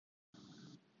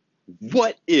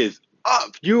What is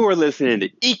up? You are listening to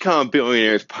Ecom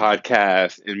Billionaires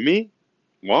Podcast, and me,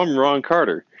 well, I'm Ron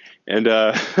Carter. And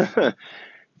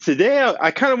today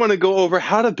I kind of want to go over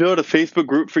how to build a Facebook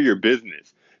group for your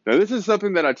business. Now, this is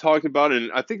something that I talked about in,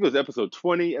 I think it was episode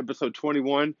 20, episode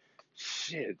 21.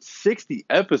 60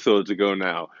 episodes ago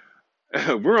now.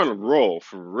 We're on a roll,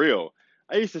 for real.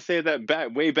 I used to say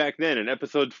that way back then in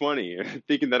episode 20,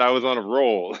 thinking that I was on a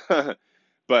roll.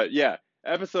 But yeah,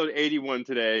 episode 81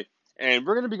 today. And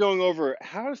we're going to be going over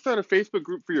how to start a Facebook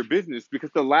group for your business, because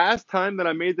the last time that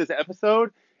I made this episode,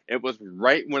 it was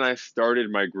right when I started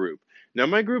my group. Now,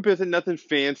 my group isn't nothing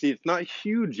fancy. It's not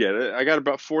huge yet. I got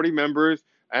about 40 members.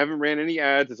 I haven't ran any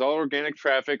ads. It's all organic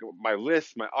traffic. My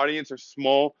list, my audience are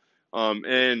small.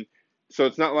 And so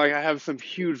it's not like I have some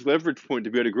huge leverage point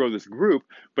to be able to grow this group,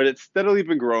 but it's steadily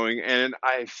been growing, and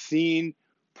I've seen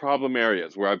problem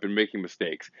areas where I've been making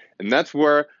mistakes. And that's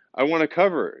where I want to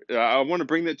cover. I want to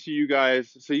bring that to you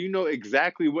guys so you know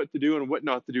exactly what to do and what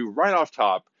not to do right off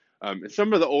top. And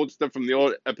some of the old stuff from the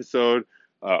old episode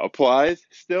applies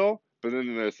still, but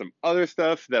then there's some other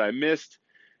stuff that I missed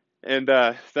and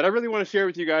that I really want to share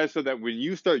with you guys, so that when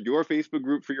you start your Facebook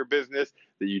group for your business,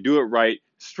 that you do it right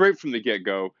straight from the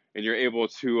get-go, and you're able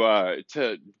to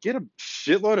get a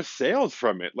shitload of sales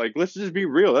from it. Like, let's just be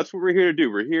real. That's what we're here to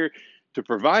do. We're here to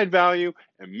provide value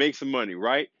and make some money,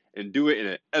 right? And do it in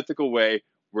an ethical way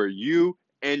where you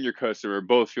and your customer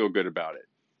both feel good about it.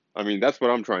 I mean, that's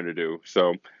what I'm trying to do.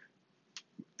 So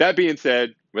that being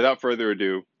said, without further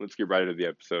ado, let's get right into the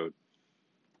episode.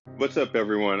 What's up,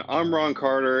 everyone? I'm Ron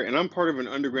Carter, and I'm part of an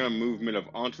underground movement of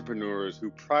entrepreneurs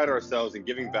who pride ourselves in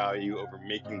giving value over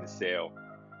making the sale.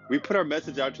 We put our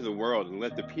message out to the world and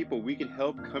let the people we can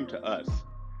help come to us.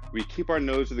 We keep our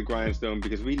nose to the grindstone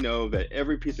because we know that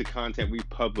every piece of content we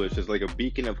publish is like a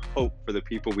beacon of hope for the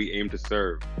people we aim to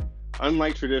serve.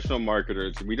 Unlike traditional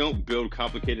marketers, we don't build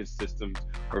complicated systems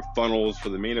or funnels for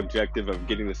the main objective of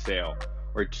getting the sale,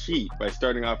 or cheat by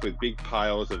starting off with big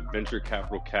piles of venture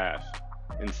capital cash.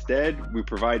 Instead, we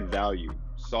provide value,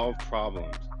 solve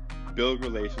problems, build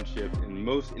relationships, and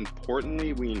most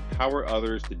importantly, we empower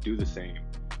others to do the same.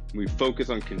 We focus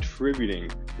on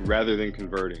contributing rather than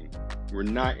converting. We're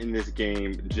not in this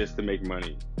game just to make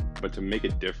money, but to make a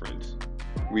difference.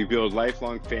 We build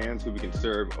lifelong fans who we can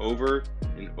serve over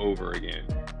and over again.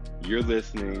 You're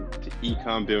listening to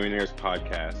Ecom Billionaires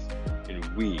Podcast, and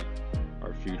we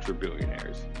are future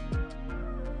billionaires.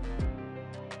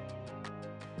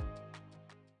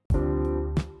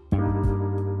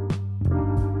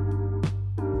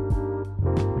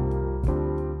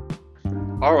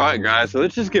 All right, guys, so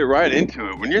let's just get right into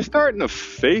it. When you're starting a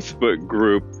Facebook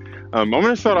group, I'm going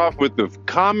to start off with the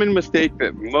common mistake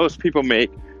that most people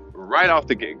make right off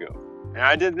the get-go. And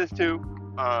I did this too.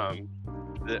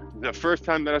 The first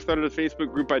time that I started a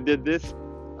Facebook group, I did this.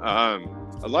 A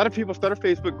lot of people start a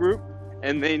Facebook group,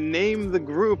 and they name the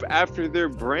group after their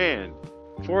brand.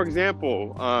 For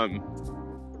example,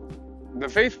 the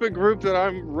Facebook group that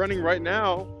I'm running right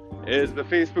now is the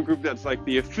Facebook group that's like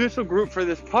the official group for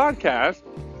this podcast,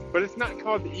 but it's not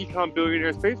called the Ecom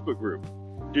Billionaires Facebook group.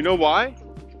 Do you know why?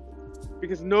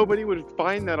 Because nobody would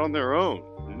find that on their own.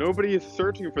 Nobody is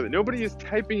searching for that. Nobody is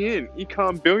typing in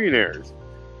Ecom Billionaires.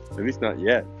 At least not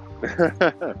yet.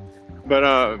 But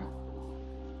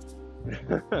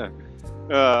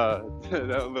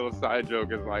that little side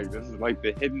joke is like, this is like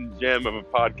the hidden gem of a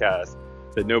podcast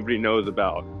that nobody knows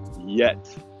about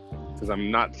yet, because I'm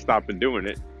not stopping doing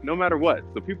it no matter what.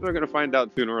 So people are going to find out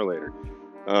sooner or later,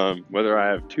 whether I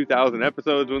have 2,000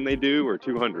 episodes when they do, or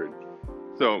 200.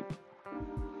 So,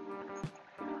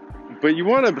 but you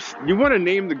want to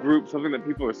name the group something that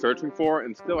people are searching for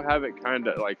and still have it kind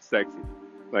of like sexy.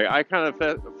 Like, I kind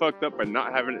of fucked up by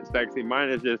not having it sexy. Mine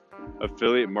is just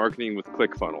affiliate marketing with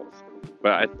ClickFunnels.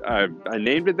 But I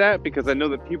named it that because I know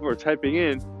that people are typing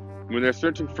in, when they're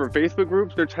searching for Facebook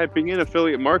groups, they're typing in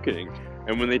affiliate marketing.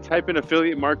 And when they type in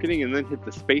affiliate marketing and then hit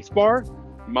the space bar,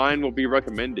 mine will be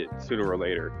recommended sooner or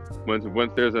later.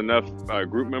 Once there's enough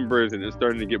group members and it's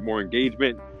starting to get more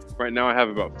engagement. Right now I have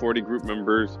about 40 group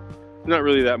members. Not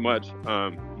really that much,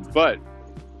 but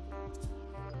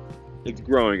it's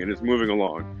growing and it's moving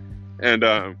along. And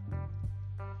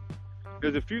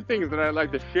there's a few things that I'd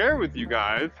like to share with you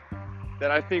guys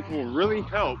that I think will really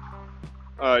help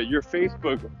your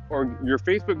Facebook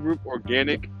group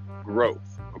organic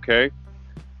growth. Okay.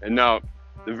 And now,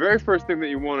 the very first thing that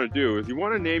you want to do is you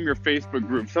want to name your Facebook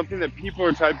group something that people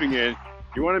are typing in.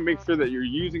 You want to make sure that you're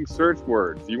using search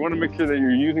words. You want to make sure that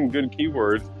you're using good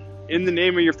keywords in the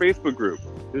name of your Facebook group.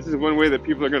 This is one way that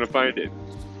people are going to find it.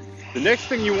 The next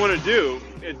thing you want to do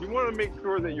is you want to make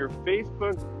sure that your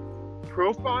Facebook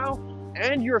profile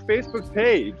and your Facebook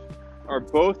page are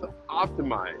both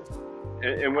optimized.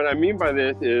 And what I mean by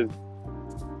this is,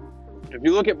 if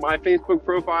you look at my Facebook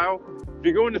profile, if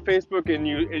you go into Facebook and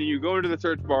you go into the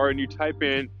search bar and you type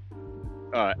in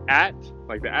at,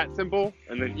 like the at symbol,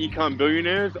 and then Ecom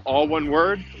Billionaires, all one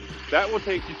word, that will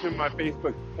take you to my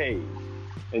Facebook page.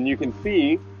 And you can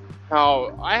see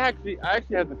how I actually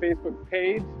have the Facebook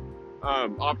page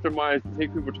optimized to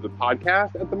take people to the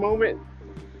podcast at the moment.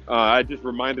 I just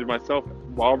reminded myself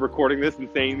while recording this and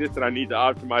saying this that I need to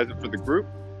optimize it for the group.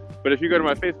 But if you go to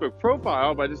my Facebook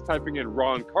profile by just typing in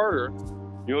Ron Carter,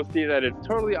 you'll see that it's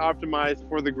totally optimized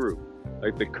for the group.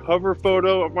 Like the cover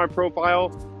photo of my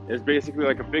profile is basically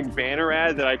like a big banner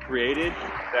ad that I created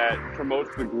that promotes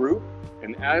the group.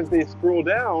 And as they scroll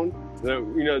down,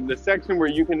 the section where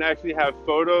you can actually have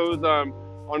photos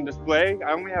on display,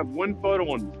 I only have one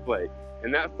photo on display.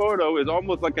 And that photo is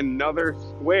almost like another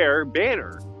square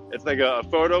banner. It's like a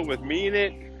photo with me in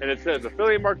it, and it says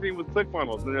affiliate marketing with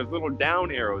ClickFunnels, and there's little down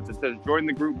arrows that says join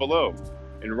the group below.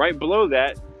 And right below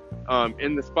that,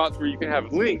 in the spots where you can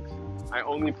have links, I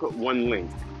only put one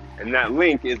link. And that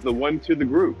link is the one to the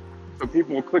group. So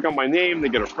people will click on my name, they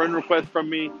get a friend request from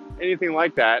me, anything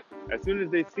like that. As soon as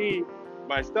they see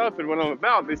my stuff and what I'm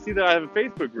about, they see that I have a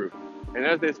Facebook group. And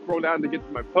as they scroll down to get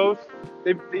to my post,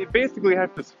 they basically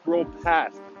have to scroll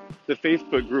past the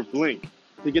Facebook group link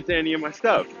to get to any of my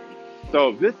stuff.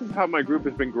 So this is how my group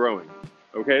has been growing.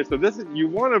 Okay, so you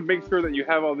want to make sure that you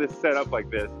have all this set up like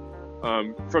this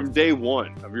from day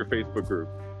one of your Facebook group.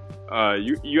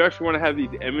 You actually want to have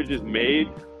these images made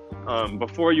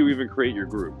before you even create your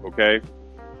group, okay?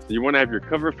 So you want to have your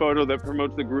cover photo that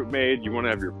promotes the group made. You want to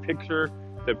have your picture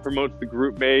that promotes the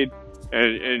group made.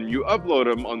 And you upload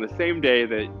them on the same day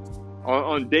that,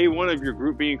 on day one of your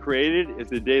group being created, is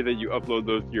the day that you upload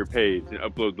those to your page and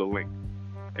upload the link.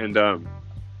 And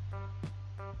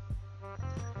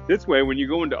this way, when you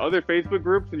go into other Facebook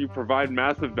groups and you provide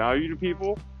massive value to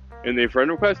people and they friend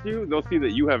request you, they'll see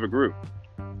that you have a group.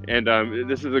 And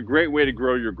this is a great way to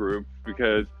grow your group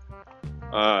because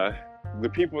the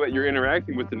people that you're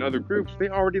interacting with in other groups, they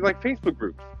already like Facebook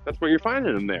groups. That's why you're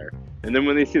finding them there. And then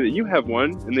when they see that you have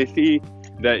one and they see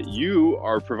that you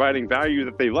are providing value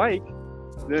that they like,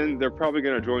 then they're probably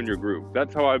going to join your group.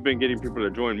 That's how I've been getting people to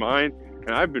join mine.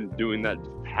 And I've been doing that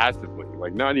just passively,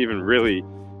 like not even really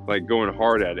like going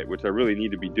hard at it, which I really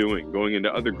need to be doing, going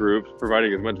into other groups,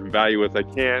 providing as much value as I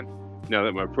can now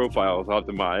that my profile is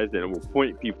optimized, and it will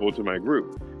point people to my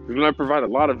group. Because when I provide a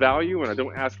lot of value and I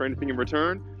don't ask for anything in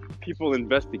return, people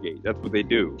investigate. That's what they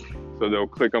do. So they'll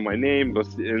click on my name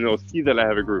and they'll see that I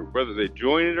have a group. Whether they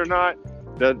join it or not,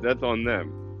 that's on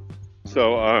them.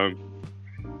 So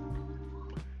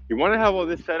you want to have all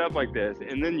this set up like this,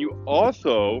 and then you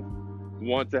also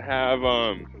want to have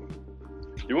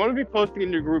you want to be posting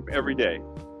in your group every day,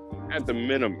 at the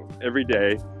minimum every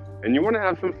day, and you want to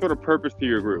have some sort of purpose to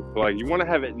your group. Like you want to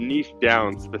have it niche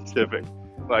down specific.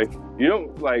 Like you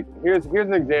don't like here's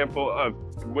an example of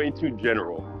way too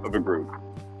general of a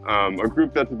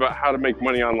group that's about how to make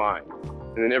money online,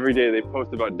 and then every day they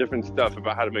post about different stuff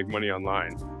about how to make money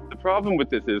online. The problem with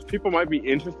this is people might be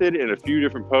interested in a few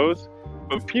different posts,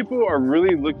 but people are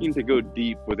really looking to go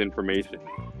deep with information.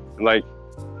 Like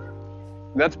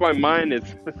that's why mine is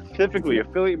specifically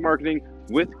affiliate marketing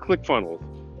with ClickFunnels.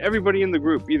 Everybody in the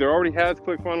group either already has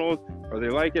ClickFunnels, or they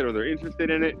like it, or they're interested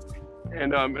in it,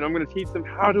 and I'm going to teach them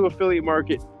how to affiliate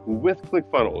market with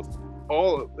ClickFunnels.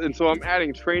 And so I'm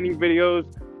adding training videos,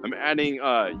 I'm adding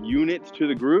units to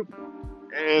the group,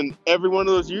 and every one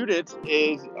of those units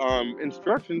is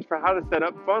instructions for how to set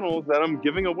up funnels that I'm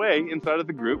giving away inside of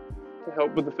the group to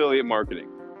help with affiliate marketing.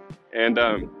 And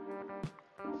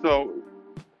so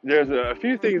there's a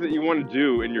few things that you want to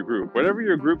do in your group. Whatever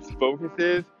your group's focus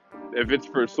is, if it's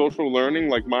for social learning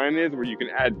like mine is, where you can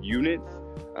add units,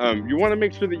 you want to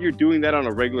make sure that you're doing that on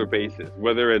a regular basis,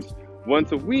 whether it's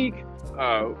once a week.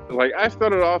 Like I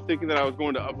started off thinking that I was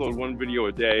going to upload one video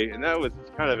a day, and that was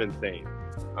kind of insane.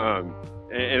 And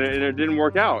it didn't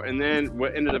work out. And then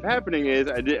what ended up happening is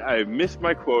I missed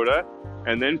my quota,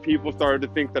 and then people started to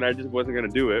think that I just wasn't going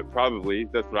to do it. Probably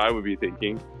that's what I would be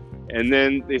thinking. And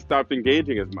then they stopped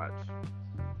engaging as much.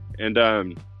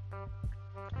 And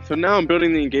so now I'm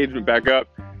building the engagement back up.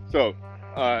 So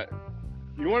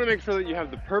you want to make sure that you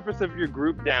have the purpose of your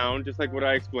group down, just like what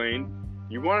I explained.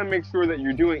 You want to make sure that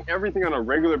you're doing everything on a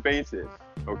regular basis,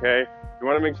 okay? You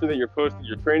want to make sure that you're posting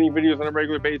your training videos on a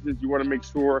regular basis. You want to make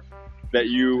sure that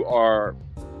you are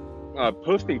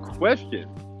posting questions.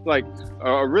 Like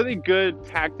a really good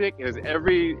tactic is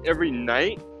every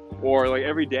night or like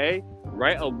every day,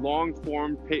 write a long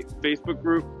form Facebook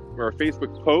group or a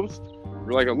Facebook post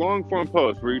like a long form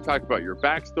post where you talk about your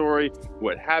backstory,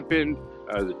 what happened,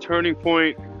 the turning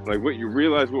point, like what you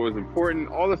realized, what was important,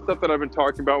 all the stuff that I've been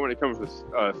talking about when it comes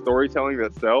to storytelling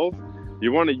that sells.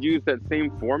 You want to use that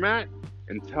same format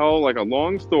and tell like a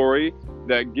long story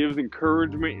that gives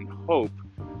encouragement and hope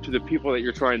to the people that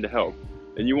you're trying to help.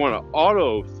 And you want to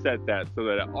auto set that so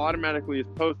that it automatically is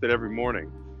posted every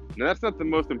morning. Now that's not the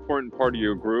most important part of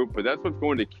your group, but that's what's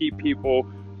going to keep people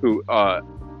who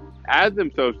add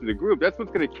themselves to the group. That's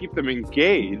what's going to keep them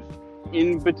engaged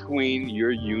in between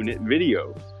your unit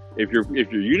videos. If your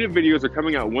unit videos are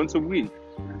coming out once a week,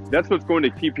 that's what's going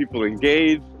to keep people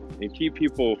engaged and keep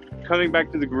people coming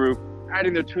back to the group,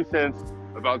 adding their 2 cents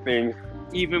about things,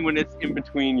 even when it's in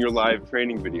between your live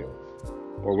training videos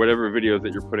or whatever videos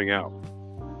that you're putting out.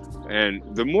 And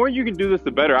the more you can do this,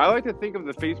 the better. I like to think of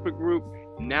the Facebook group,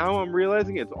 now I'm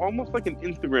realizing it's almost like an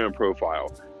Instagram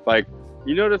profile. Like,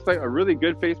 you notice like a really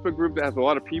good Facebook group that has a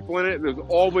lot of people in it, there's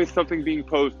always something being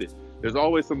posted. There's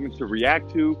always something to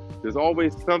react to. There's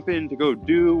always something to go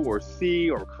do or see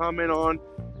or comment on.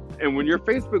 And when your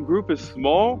Facebook group is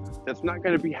small, that's not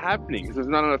going to be happening because there's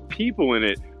not enough people in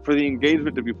it for the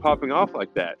engagement to be popping off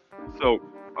like that. So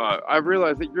I've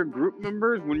realized that your group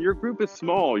members, when your group is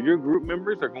small, your group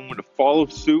members are going to follow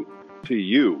suit to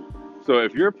you. So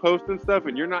if you're posting stuff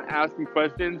and you're not asking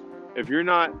questions, if you're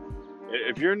not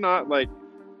like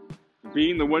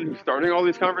being the one who's starting all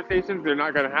these conversations, they're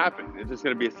not going to happen. It's just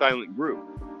going to be a silent group.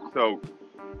 So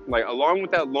like along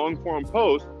with that long form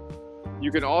post,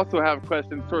 you can also have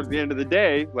questions towards the end of the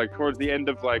day, like towards the end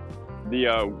of like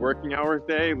the working hours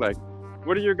day, like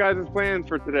what are your guys' plans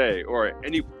for today? Or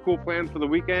any cool plans for the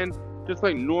weekend? Just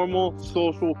like normal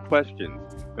social questions.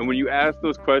 And when you ask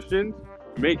those questions,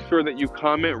 make sure that you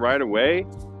comment right away.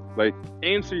 Like,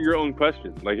 answer your own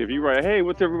question. Like, if you write, hey,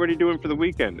 what's everybody doing for the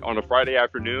weekend on a Friday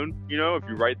afternoon? You know, if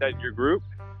you write that in your group,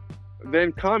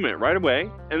 then comment right away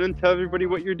and then tell everybody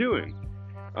what you're doing.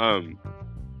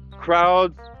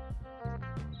 Crowds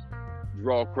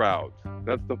draw crowds.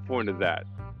 That's the point of that.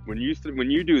 When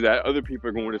you do that, other people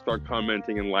are going to start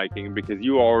commenting and liking because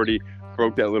you already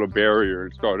broke that little barrier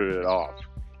and started it off,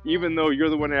 even though you're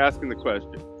the one asking the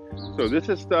question. So this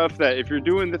is stuff that if you're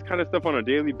doing this kind of stuff on a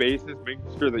daily basis,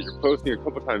 making sure that you're posting a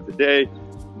couple times a day,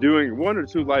 doing 1 or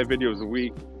 2 live videos a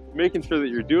week, making sure that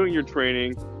you're doing your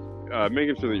training,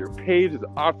 making sure that your page is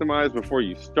optimized before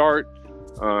you start,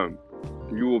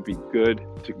 you will be good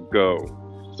to go.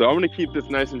 So I'm going to keep this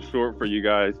nice and short for you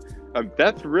guys.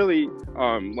 That's really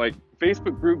like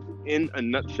Facebook groups in a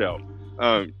nutshell.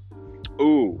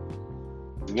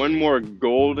 One more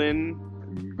golden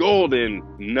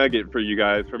nugget for you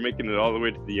guys for making it all the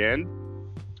way to the end.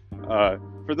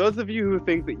 For those of you who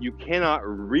think that you cannot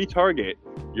retarget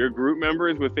your group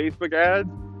members with Facebook ads,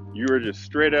 you are just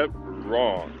straight up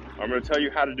wrong. I'm going to tell you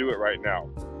how to do it right now.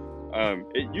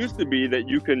 It used to be that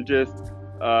you can just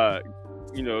start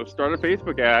a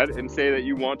Facebook ad and say that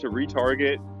you want to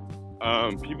retarget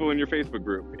people in your Facebook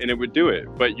group, and it would do it,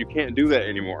 but you can't do that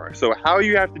anymore. So how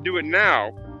you have to do it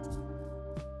now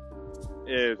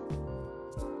is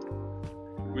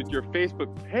with your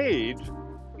Facebook page,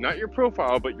 not your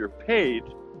profile, but your page,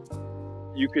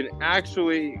 you can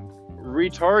actually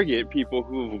retarget people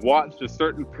who've watched a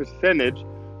certain percentage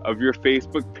of your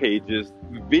Facebook page's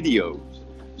videos.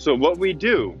 So what we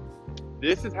do,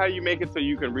 this is how you make it so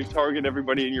you can retarget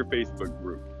everybody in your Facebook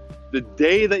group. The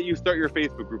day that you start your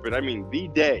Facebook group, and I mean the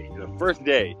day, the first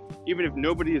day, even if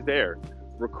nobody is there,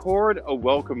 record a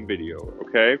welcome video,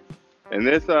 okay? And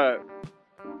this,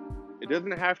 it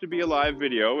doesn't have to be a live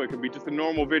video. It can be just a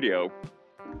normal video.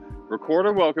 Record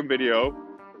a welcome video,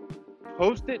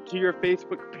 post it to your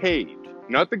Facebook page,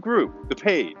 not the group, the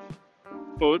page.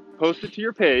 Post it to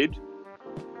your page,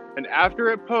 and after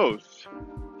it posts,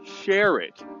 share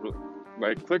it.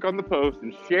 Like, click on the post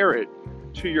and share it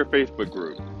to your Facebook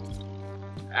group.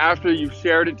 After you've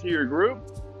shared it to your group,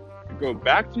 go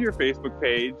back to your Facebook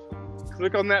page,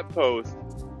 click on that post,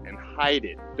 and hide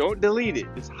it. Don't delete it,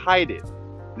 just hide it.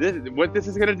 What this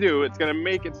is going to do, it's going to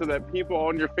make it so that people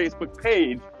on your Facebook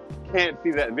page can't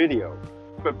see that video,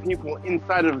 but people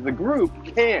inside of the group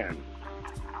can.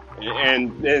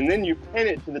 And then you pin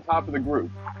it to the top of the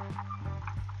group.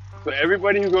 So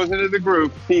everybody who goes into the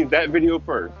group sees that video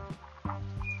first.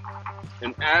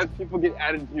 And as people get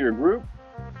added to your group,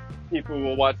 people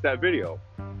will watch that video.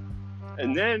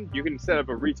 And then you can set up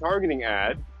a retargeting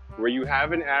ad where you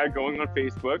have an ad going on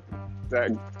Facebook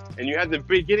and you have the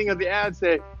beginning of the ad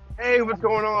say, hey, what's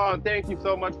going on? Thank you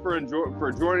so much for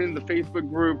joining the Facebook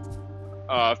group,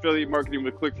 Affiliate Marketing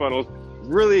with ClickFunnels.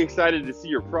 Really excited to see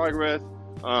your progress.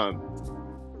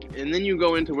 and then you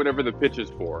go into whatever the pitch is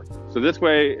for. So this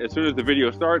way, as soon as the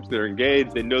video starts, they're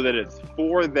engaged, they know that it's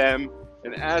for them.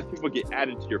 And as people get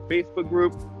added to your Facebook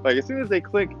group, like as soon as they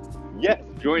click, yes,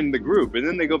 join the group, and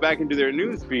then they go back into their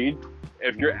news feed,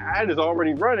 if your ad is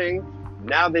already running,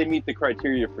 now they meet the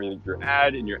criteria for your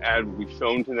ad, and your ad will be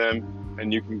shown to them,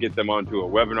 and you can get them onto a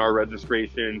webinar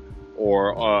registration,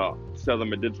 or sell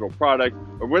them a digital product,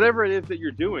 or whatever it is that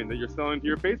you're doing, that you're selling to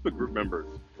your Facebook group members.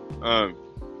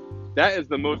 That is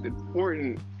the most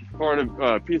important part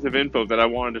of piece of info that I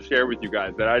wanted to share with you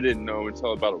guys that I didn't know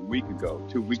until about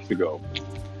 2 weeks ago.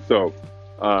 So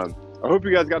I hope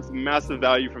you guys got some massive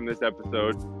value from this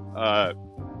episode.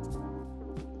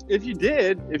 If you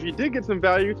did get some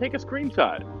value, take a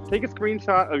screenshot. Take a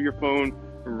screenshot of your phone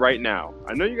right now.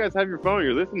 I know you guys have your phone.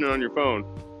 You're listening on your phone.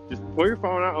 Just pull your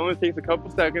phone out. It only takes a couple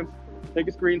seconds. Take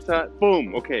a screenshot.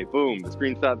 Boom. Okay, boom. The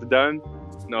screenshot's done.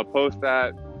 Now post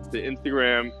that to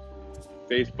Instagram,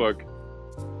 Facebook,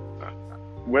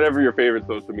 whatever your favorite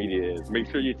social media is. Make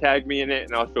sure you tag me in it,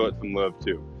 and I'll show it some love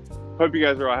too. Hope you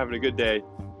guys are all having a good day.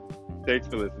 Thanks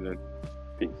for listening.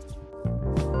 Peace.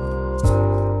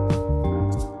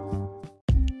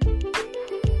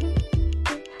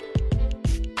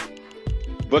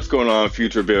 What's going on,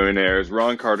 future billionaires?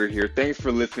 Ron Carter here. Thanks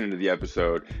for listening to the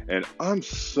episode. And I'm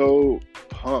so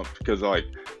pumped because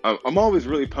I'm always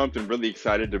really pumped and really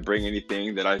excited to bring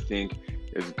anything that I think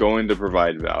is going to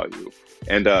provide value.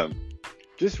 And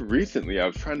just recently, I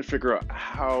was trying to figure out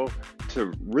how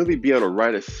to really be able to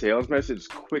write a sales message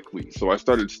quickly. So I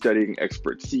started studying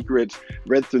Expert Secrets,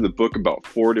 read through the book about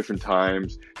 4 different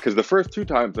times, because the first 2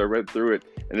 times I read through it,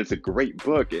 and it's a great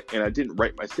book, and I didn't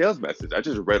write my sales message. I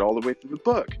just read all the way through the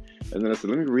book. And then I said,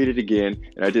 let me read it again,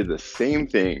 and I did the same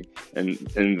thing. And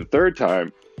the third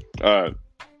time, the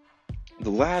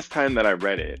last time that I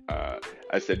read it,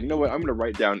 I said, you know what, I'm going to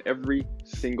write down every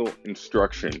single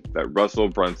instruction that Russell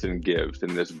Brunson gives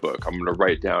in this book. I'm going to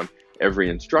write down every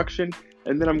instruction,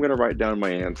 and then I'm going to write down my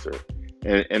answer.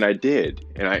 And I did.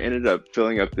 And I ended up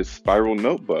filling up this spiral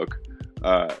notebook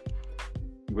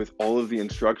with all of the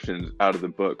instructions out of the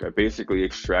book. I basically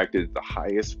extracted the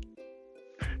highest,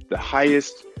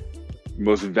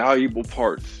 most valuable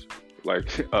parts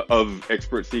of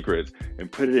Expert Secrets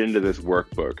and put it into this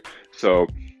workbook. So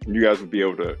you guys will be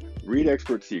able to read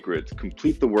Expert Secrets,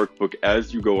 complete the workbook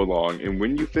as you go along, and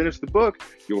when you finish the book,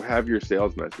 you'll have your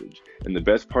sales message. And the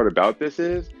best part about this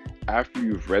is, after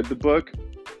you've read the book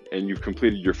and you've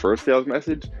completed your first sales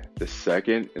message, the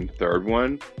second and third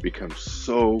one becomes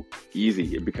so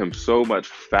easy. It becomes so much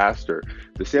faster.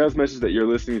 The sales message that you're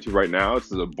listening to right now,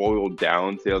 this is a boiled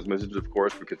down sales message, of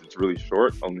course, because it's really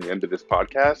short on the end of this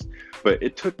podcast, but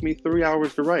it took me 3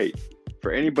 hours to write.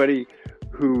 For anybody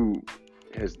who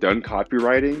has done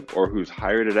copywriting or who's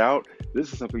hired it out,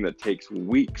 this is something that takes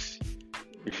weeks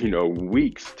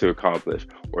to accomplish,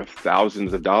 or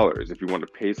thousands of dollars if you want to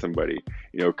pay somebody.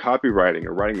 Copywriting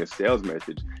or writing a sales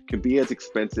message can be as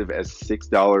expensive as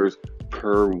 $6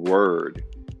 per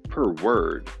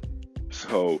word.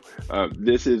 So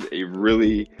this is a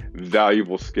really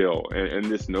valuable skill, and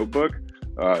this notebook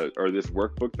or this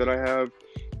workbook that I have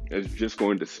is just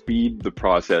going to speed the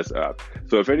process up.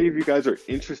 So if any of you guys are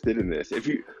interested in this,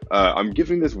 I'm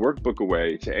giving this workbook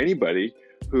away to anybody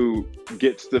who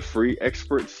gets the free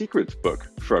Expert Secrets book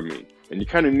from me. And you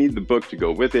kind of need the book to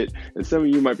go with it. And some of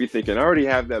you might be thinking, I already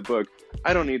have that book.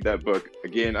 I don't need that book.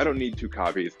 Again, I don't need 2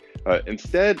 copies.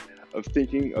 Instead of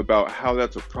thinking about how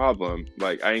that's a problem,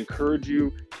 I encourage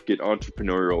you to get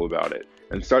entrepreneurial about it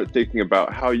and start thinking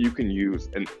about how you can use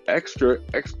an extra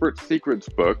Expert Secrets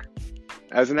book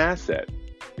as an asset.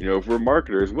 If we're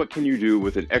marketers, what can you do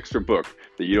with an extra book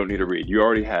that you don't need to read? You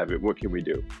already have it. What can we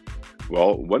do?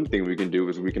 Well, one thing we can do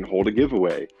is we can hold a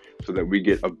giveaway so that we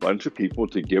get a bunch of people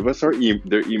to give us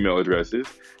their email addresses,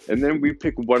 and then we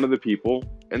pick one of the people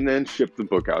and then ship the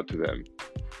book out to them.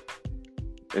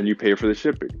 And you pay for the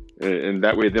shipping. And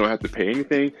that way they don't have to pay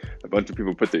anything. A bunch of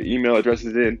people put their email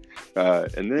addresses in,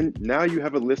 and then now you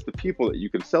have a list of people that you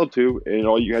can sell to, and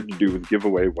all you had to do was give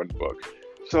away one book.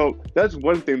 So that's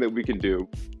one thing that we can do.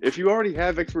 If you already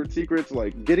have Expert Secrets,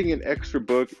 getting an extra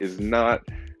book is not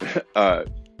going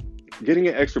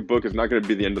to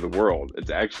be the end of the world.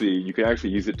 You can actually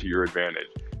use it to your advantage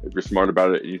if you're smart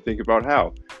about it and you think about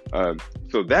how.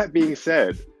 So that being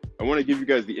said, I want to give you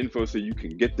guys the info so you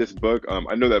can get this book.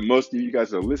 I know that most of you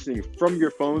guys are listening from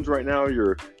your phones right now.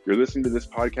 You're listening to this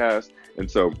podcast, and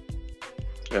so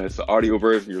it's the audio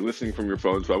version. You're listening from your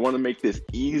phone. So I want to make this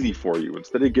easy for you.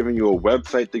 Instead of giving you a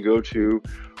website to go to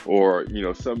or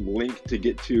some link to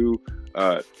get to,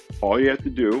 all you have to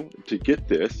do to get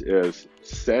this is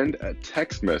send a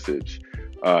text message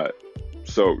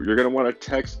So you're going to want to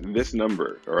text this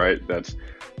number, all right? That's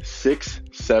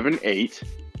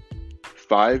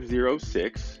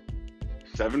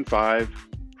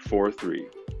 678-506-7543.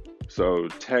 So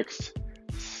text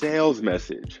sales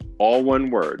message, all one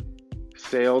word,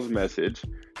 sales message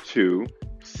to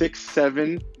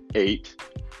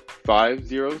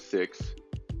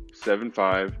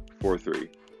 678-506-7543.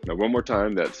 Now, one more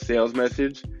time, that's sales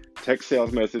message, text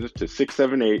sales message to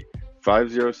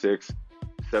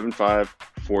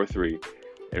 678-506-7543,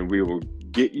 and we will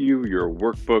get you your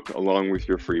workbook along with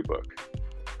your free book.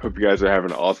 Hope you guys are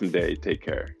having an awesome day. Take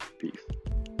care.